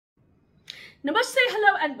Namaste,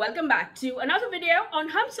 hello and welcome back to another video on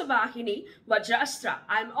Hamsavahini, Vajraasthra.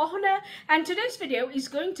 I'm Awhona and today's video is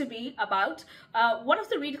going to be about one of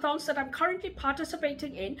the readathons that I'm currently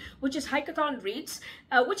participating in, which is Hikeathon Reads,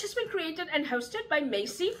 which has been created and hosted by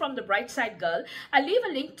Maci from The Bright Side Girl. I'll leave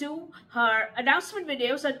a link to her announcement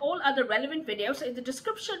videos and all other relevant videos in the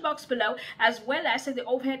description box below, as well as in the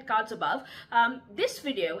overhead cards above. This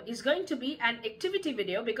video is going to be an activity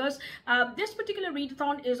video because this particular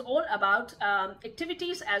readathon is all about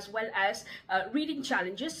activities as well as reading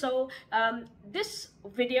challenges. So this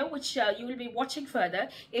video, which you will be watching further,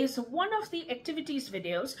 is one of the activities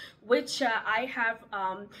videos which I have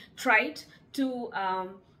tried to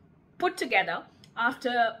put together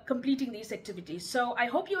after completing these activities. So I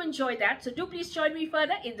hope you enjoy that. So do please join me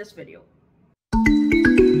further in this video.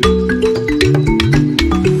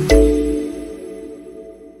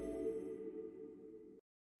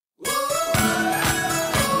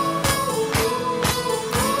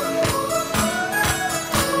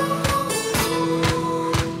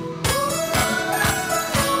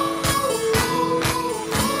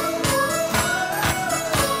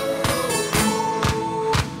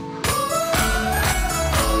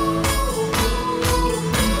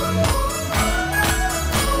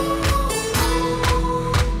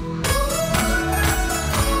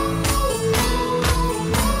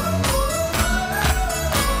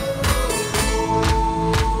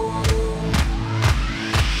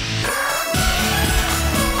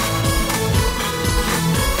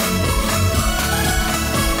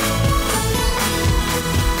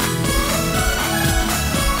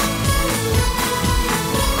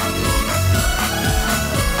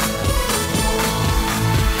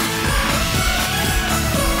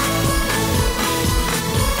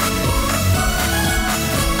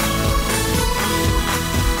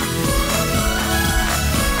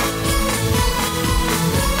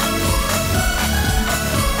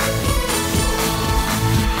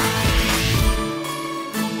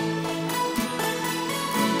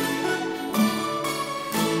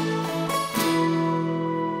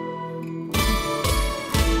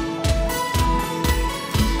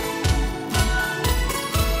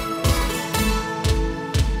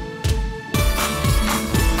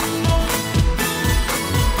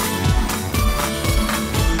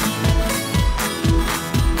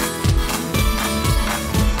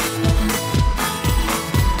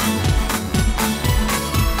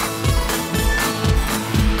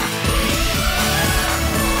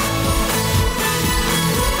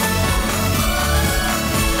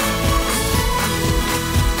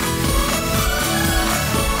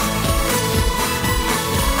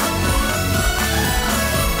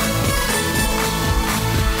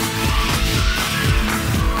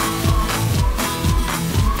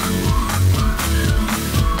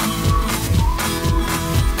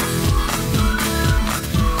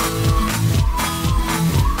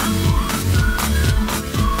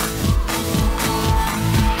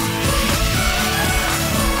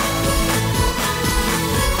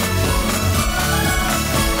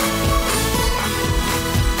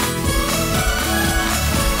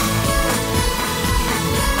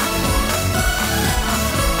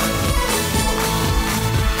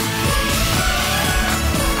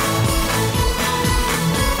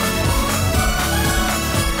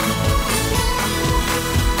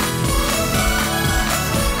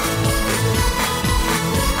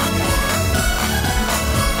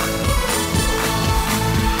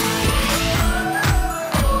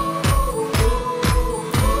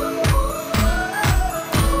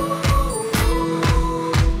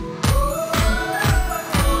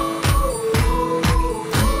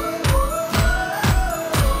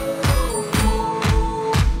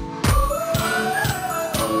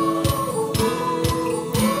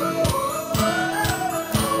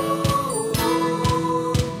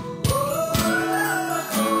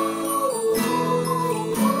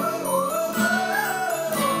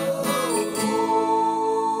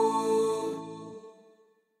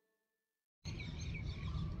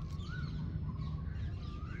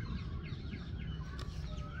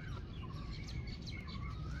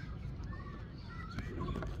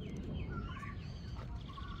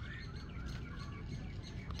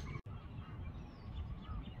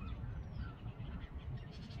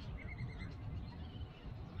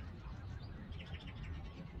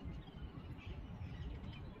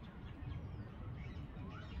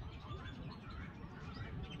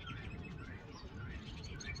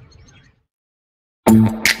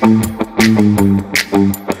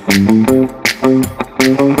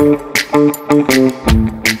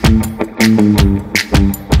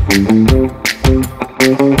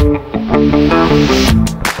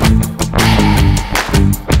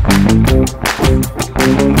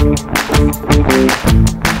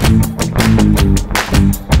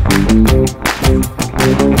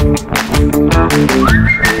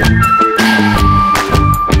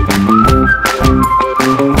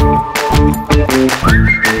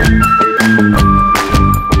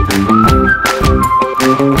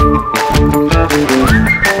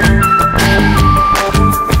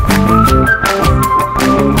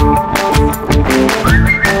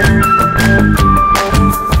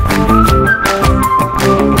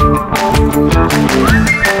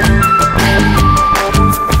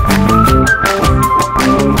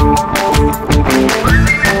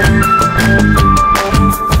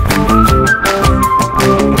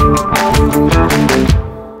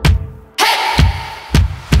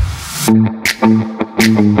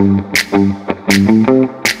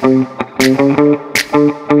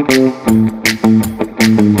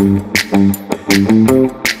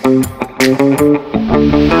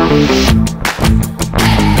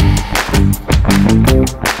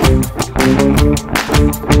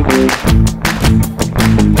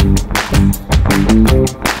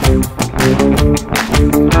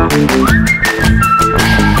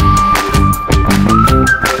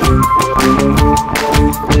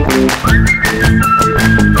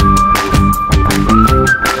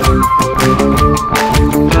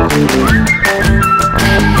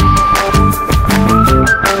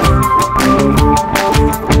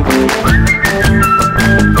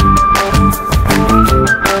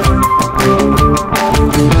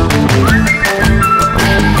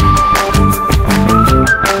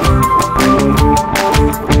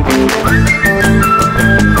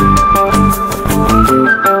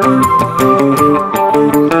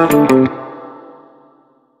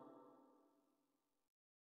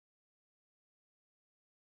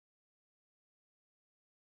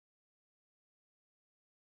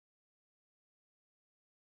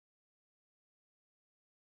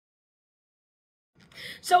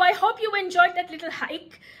 So I hope you enjoyed that little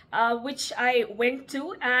hike which I went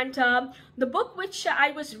to, and the book which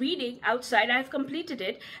I was reading outside, I have completed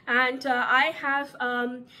it, and I have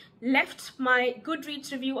left my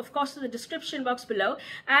Goodreads review, of course, in the description box below.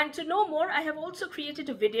 And to know more, I have also created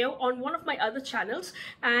a video on one of my other channels,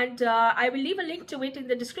 and I will leave a link to it in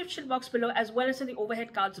the description box below, as well as in the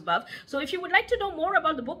overhead cards above. So if you would like to know more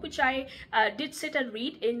about the book which I did sit and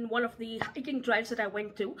read in one of the hiking trails that I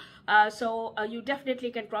went to, you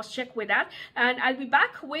definitely can cross-check with that. And I'll be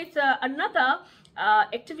back with another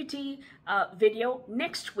activity video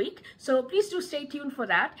next week, so please do stay tuned for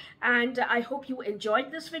that. And I hope you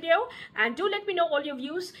enjoyed this video, and do let me know all your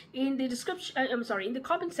views in the description in the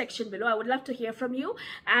comment section below. I would love to hear from you.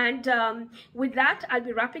 And with that, I'll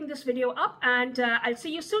be wrapping this video up, and I'll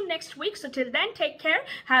see you soon next week. So till then, take care,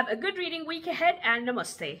 have a good reading week ahead, and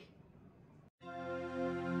namaste.